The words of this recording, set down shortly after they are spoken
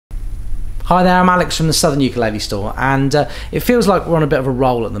Hi there, I'm Alex from the Southern Ukulele Store, and it feels like we're on a bit of a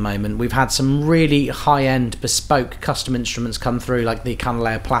roll at the moment. We've had some really high-end, bespoke custom instruments come through, like the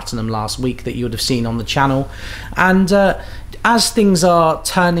KoAloha Platinum last week that you would have seen on the channel. And as things are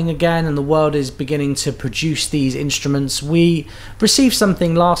turning again and the world is beginning to produce these instruments, we received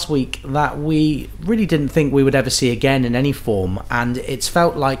something last week that we really didn't think we would ever see again in any form, and it's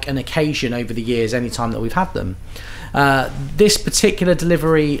felt like an occasion over the years any time that we've had them. This particular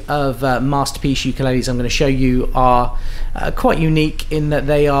delivery of masterpiece ukuleles I'm going to show you are quite unique in that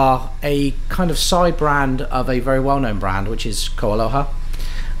they are a kind of side brand of a very well-known brand, which is KoAloha.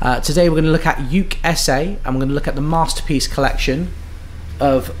 Today we're going to look at UKE SA, and we're going to look at the masterpiece collection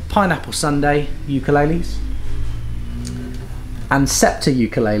of Pineapple Sunday ukuleles and Sceptre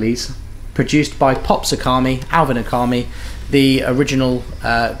ukuleles produced by Alvin Okami, the original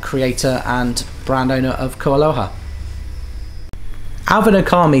creator and brand owner of KoAloha. Alvin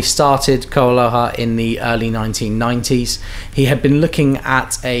Okami started KoAloha in the early 1990s. He had been looking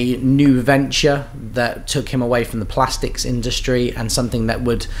at a new venture that took him away from the plastics industry and something that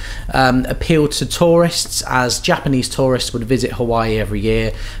would appeal to tourists, as Japanese tourists would visit Hawaii every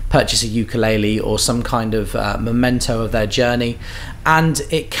year, purchase a ukulele or some kind of memento of their journey. And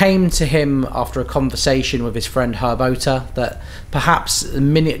it came to him after a conversation with his friend Herb Ota that perhaps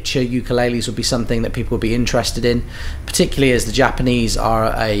miniature ukuleles would be something that people would be interested in, particularly as the Japanese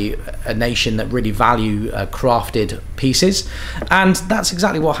are a nation that really value crafted pieces. And that's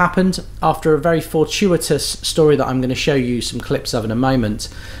exactly what happened. After a very fortuitous story that I'm going to show you some clips of in a moment,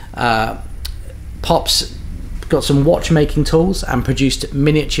 Pops got some watchmaking tools and produced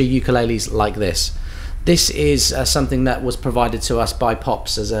miniature ukuleles like this. This is something that was provided to us by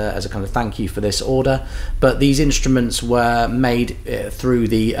Pops as a kind of thank you for this order, but these instruments were made through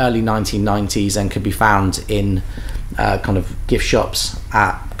the early 1990s and could be found in kind of gift shops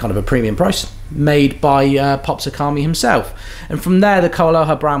at kind of a premium price, made by Pops Okami himself. And from there the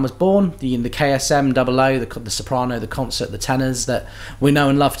KoAloha brand was born, the KSM, the soprano, the concert, the tenors that we know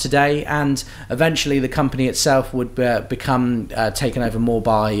and love today, and eventually the company itself would become taken over more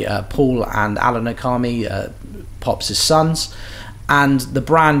by Paul and Alvin Okami, Pops' sons, and the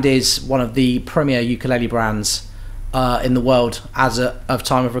brand is one of the premier ukulele brands in the world as of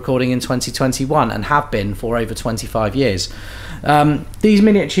time of recording in 2021, and have been for over 25 years. These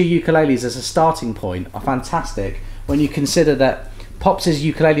miniature ukuleles as a starting point are fantastic when you consider that Pops'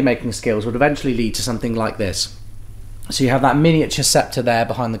 ukulele making skills would eventually lead to something like this. So you have that miniature scepter there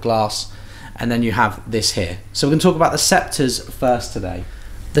behind the glass, and then you have this here. So we're going to talk about the scepters first today.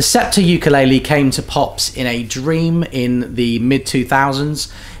 The Sceptre ukulele came to Pops in a dream in the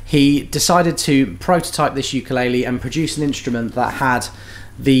mid-2000s. He decided to prototype this ukulele and produce an instrument that had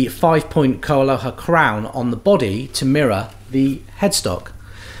the 5-point KoAloha crown on the body to mirror the headstock.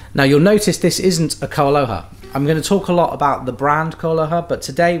 Now you'll notice this isn't a KoAloha. I'm going to talk a lot about the brand KoAloha, but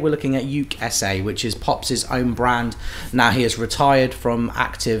today we're looking at UKE SA, which is Pops' own brand. Now he has retired from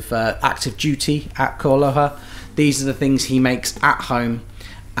active duty at KoAloha. These are the things he makes at home,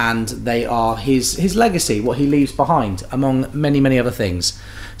 and they are his legacy, what he leaves behind, among many other things.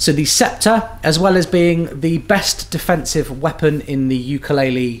 So the Sceptre, as well as being the best defensive weapon in the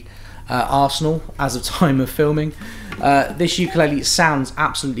ukulele arsenal as of time of filming, this ukulele sounds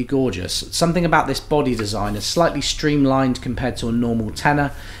absolutely gorgeous. Something about this body design is slightly streamlined compared to a normal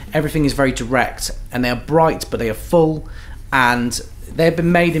tenor. Everything is very direct, and they are bright, but they are full, and they've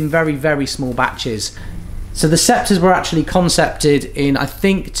been made in very small batches. So the Scepters were actually concepted in, I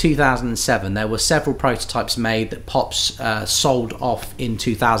think, 2007. There were several prototypes made that Pops sold off in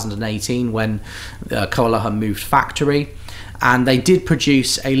 2018 when KoAloha moved factory. And they did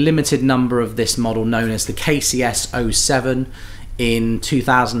produce a limited number of this model known as the KCS 07 in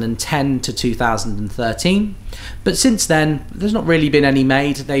 2010 to 2013. But since then, there's not really been any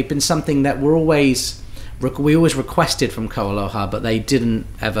made. They've been something that we always requested from KoAloha, but they didn't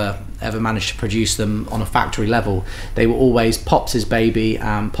ever manage to produce them on a factory level. They were always Pops' baby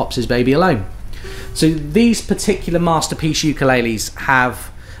and Pops' baby alone. So these particular masterpiece ukuleles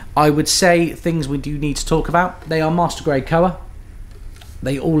have, I would say, things we do need to talk about. They are master grade koa.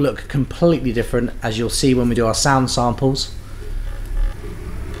 They all look completely different, as you'll see when we do our sound samples.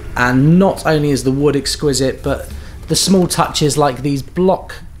 And not only is the wood exquisite, but the small touches like these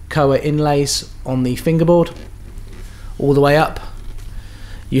block koa inlays on the fingerboard all the way up.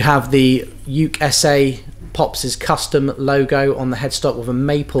 You have the UKE SA Pops' custom logo on the headstock with a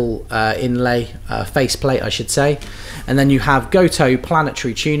maple inlay, faceplate I should say, and then you have Goto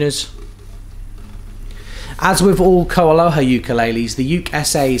planetary tuners, As with all KoAloha ukuleles, the Uke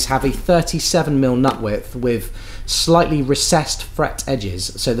SAs have a 37mm nut width with slightly recessed fret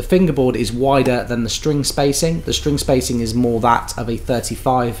edges, so the fingerboard is wider than the string spacing. The string spacing is more that of a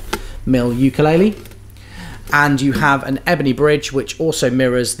 35mm ukulele. And you have an ebony bridge which also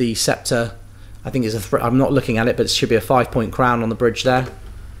mirrors the Sceptre. I think it's I'm not looking at it, but it should be a 5-point crown on the bridge there.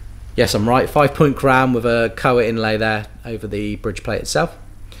 Yes, I'm right, 5-point crown with a koa inlay there over the bridge plate itself.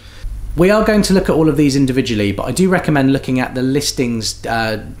 We are going to look at all of these individually, but I do recommend looking at the listings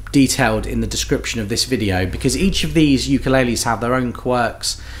detailed in the description of this video, because each of these ukuleles have their own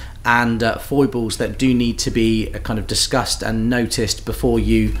quirks and foibles that do need to be kind of discussed and noticed before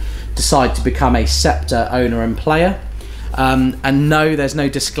you decide to become a Sceptre owner and player. And no, there's no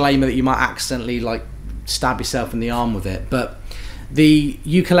disclaimer that you might accidentally like stab yourself in the arm with it, but the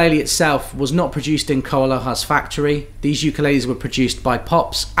ukulele itself was not produced in KoAloha's factory. These ukuleles were produced by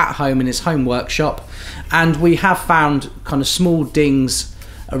Pops at home in his home workshop, and we have found kind of small dings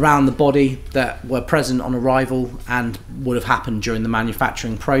around the body that were present on arrival and would have happened during the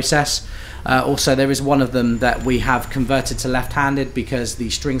manufacturing process. Also, there is one of them that we have converted to left-handed because the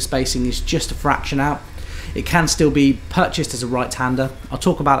string spacing is just a fraction out. It can still be purchased as a right-hander. I'll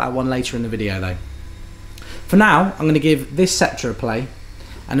talk about that one later in the video though. For now, I'm going to give this Sceptre a play,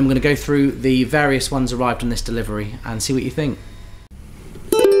 and I'm going to go through the various ones arrived on this delivery and see what you think.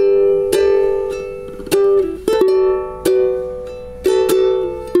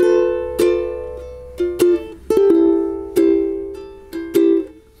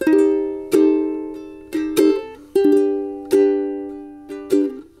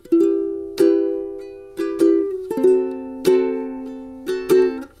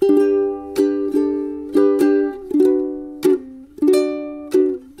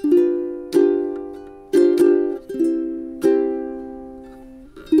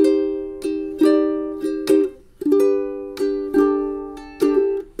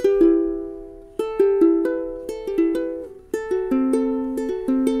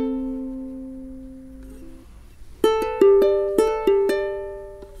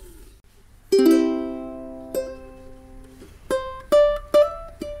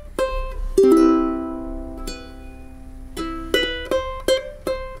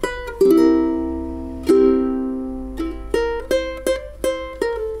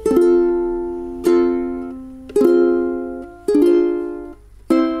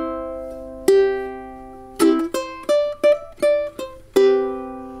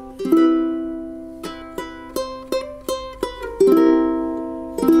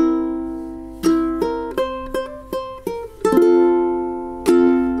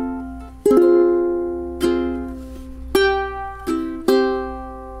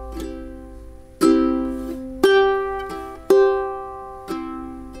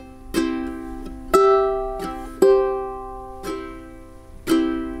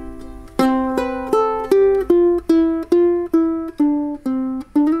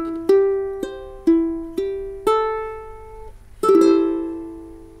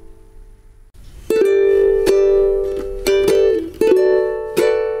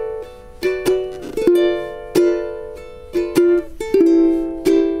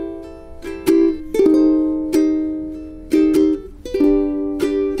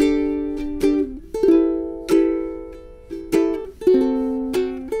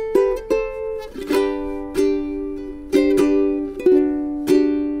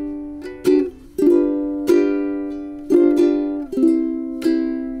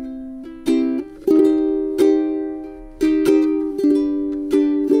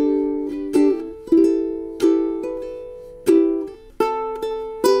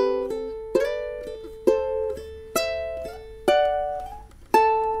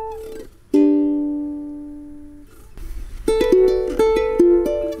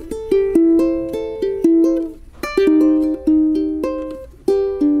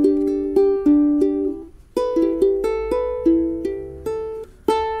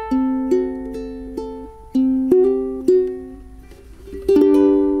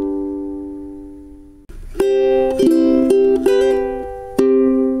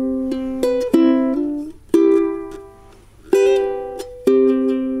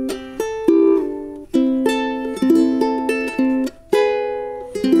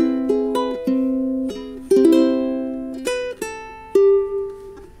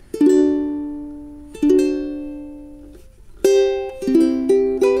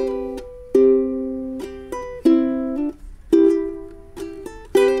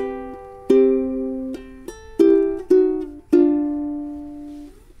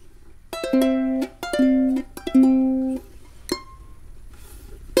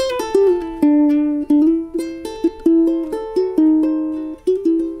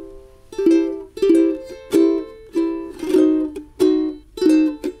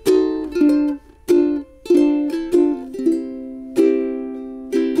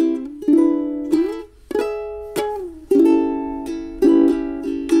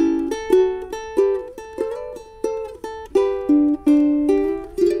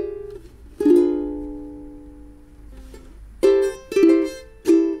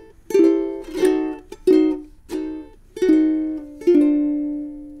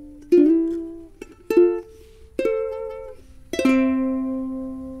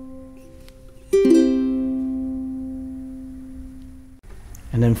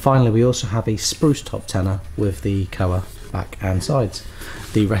 And then finally we also have a spruce top tenor with the koa back and sides.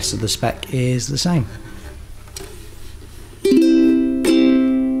 The rest of the spec is the same.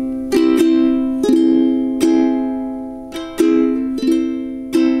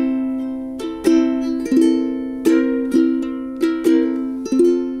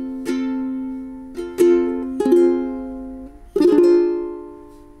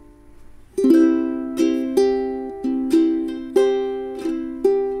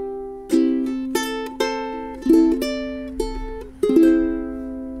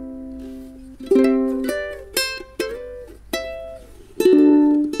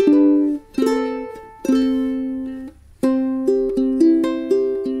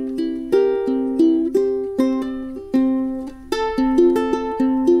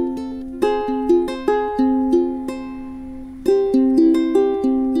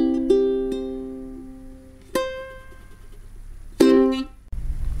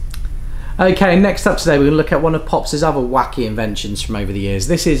 Okay, next up today we're going to look at one of Pops' other wacky inventions from over the years.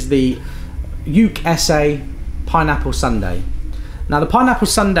 This is the UKE SA Pineapple Sundae. Now the Pineapple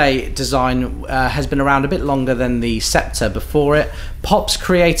Sundae design has been around a bit longer than the Sceptre before it. Pops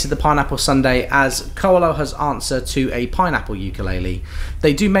created the Pineapple Sundae as KoAloha's answer to a pineapple ukulele.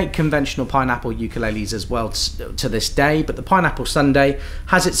 They do make conventional pineapple ukuleles as well to this day, but the Pineapple Sundae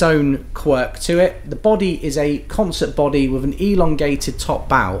has its own quirk to it. The body is a concert body with an elongated top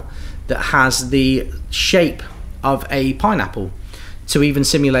bow that has the shape of a pineapple to even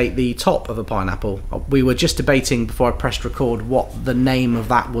simulate the top of a pineapple. We were just debating before I pressed record what the name of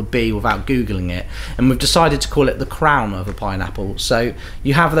that would be without googling it, and we've decided to call it the crown of a pineapple. So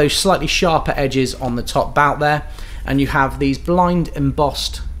you have those slightly sharper edges on the top bout there, and you have these blind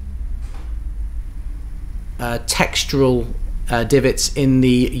embossed textural divots in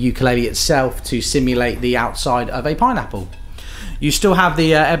the ukulele itself to simulate the outside of a pineapple. You still have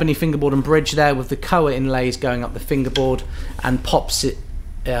the ebony fingerboard and bridge there with the koa inlays going up the fingerboard, and Pops'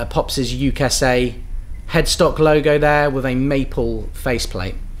 UKE SA headstock logo there with a maple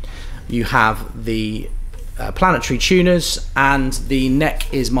faceplate. You have the planetary tuners, and the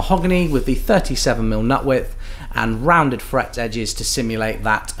neck is mahogany with the 37mm nut width and rounded fret edges to simulate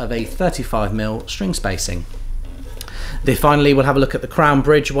that of a 35mm string spacing. Then finally we'll have a look at the crown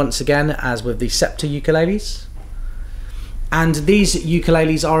bridge once again, as with the Sceptre ukuleles. And these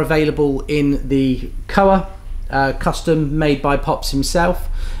ukuleles are available in the koa, custom made by Pops himself,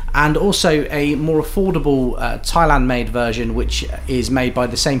 and also a more affordable Thailand made version, which is made by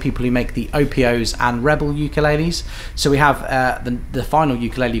the same people who make the OPOs and Rebel ukuleles. So we have the final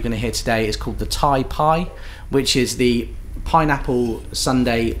ukulele you're going to hear today is called the Thai Pi, which is the Pineapple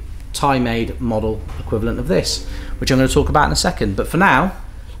Sundae Thai made model equivalent of this, which I'm going to talk about in a second. But for now,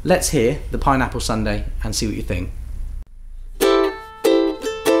 let's hear the Pineapple Sundae and see what you think.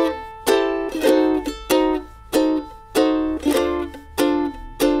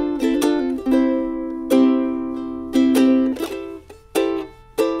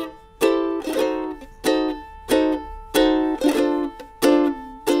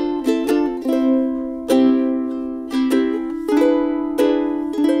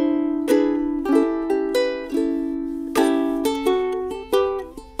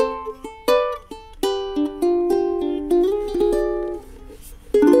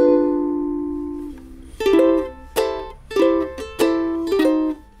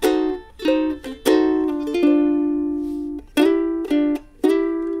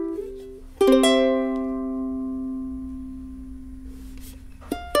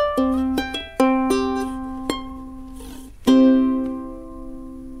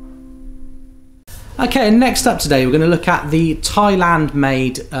 Okay, and next up today we're going to look at the Thailand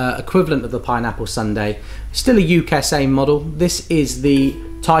made equivalent of the Pineapple Sundae, still a UKE SA model. This is the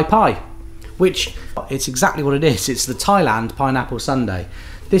Thai Pi, which it's exactly what it is. It's the Thailand Pineapple Sundae.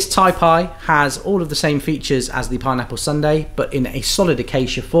 This Thai Pi has all of the same features as the Pineapple Sundae, but in a solid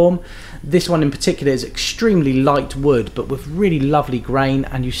acacia form. This one in particular is extremely light wood, but with really lovely grain,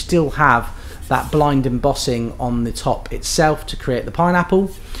 and you still have that blind embossing on the top itself to create the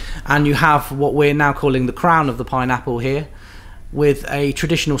pineapple. And you have what we're now calling the crown of the pineapple here, with a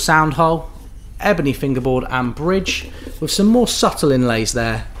traditional sound hole, ebony fingerboard and bridge, with some more subtle inlays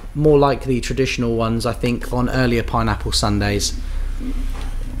there, more like the traditional ones I think on earlier Pineapple Sundaes.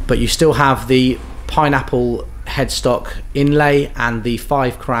 But you still have the pineapple headstock inlay and the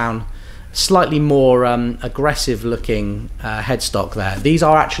 5 crown, slightly more aggressive looking headstock there. These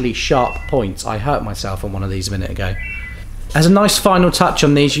are actually sharp points. I hurt myself on one of these a minute ago. As a nice final touch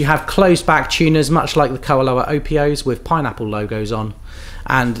on these, you have closed back tuners, much like the KoAloha OPOs, with pineapple logos on.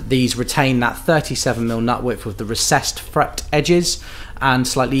 and these retain that 37mm nut width with the recessed fret edges and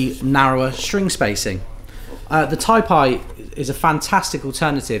slightly narrower string spacing. The Thai Pi is a fantastic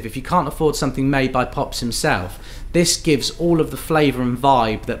alternative if you can't afford something made by Pops himself. This gives all of the flavour and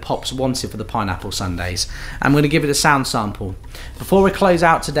vibe that Pops wanted for the pineapple sundaes. I'm going to give it a sound sample. Before we close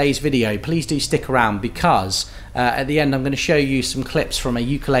out today's video, please do stick around, because at the end I'm going to show you some clips from a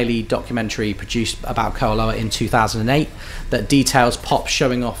ukulele documentary produced about KoAloha in 2008 that details Pops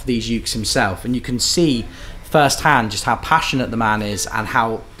showing off these ukes himself, and you can see firsthand just how passionate the man is and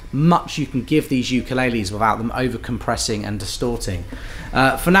how much you can give these ukuleles without them over compressing and distorting.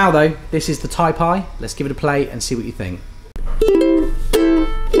 For now though, this is the Thai Pi. Let's give it a play and see what you think.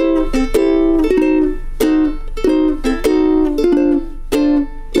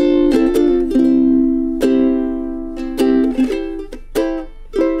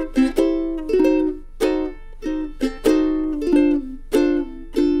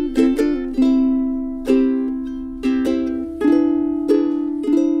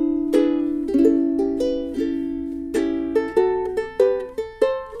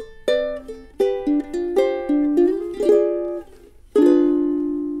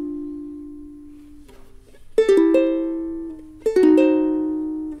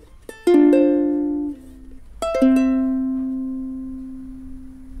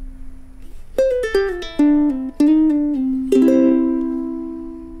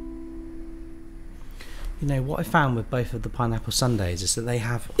 You know, what I found with both of the pineapple sundaes is that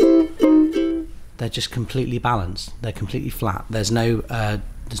they're just completely balanced. They're completely flat. There's not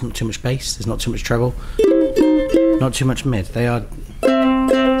too much bass, there's not too much treble, not too much mid. They are,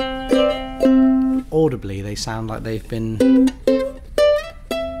 audibly, they sound like they've been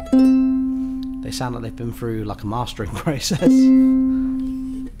through like a mastering process.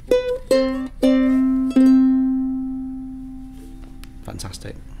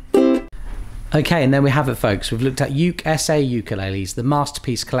 Fantastic. Okay, and there we have it, folks. We've looked at UKE SA Ukuleles, the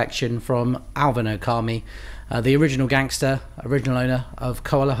masterpiece collection from Alvin Okami, the original gangster, original owner of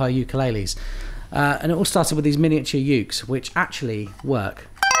KoAloha Ukuleles. And it all started with these miniature ukes, which actually work.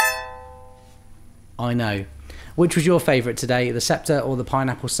 I know. Which was your favourite today, the Sceptre or the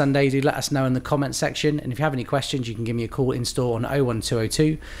pineapple sundae? Do let us know in the comments section. And if you have any questions, you can give me a call in store on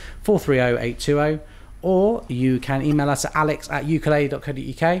 01202 430 820, or you can email us at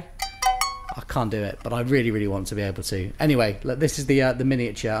alex@ukulele.co.uk. I can't do it, but I really, really want to be able to. Anyway, look, this is the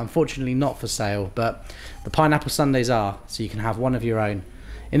miniature. Unfortunately not for sale, but the pineapple sundaes are, so you can have one of your own.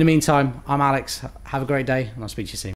 In the meantime, I'm Alex. Have a great day, and I'll speak to you soon.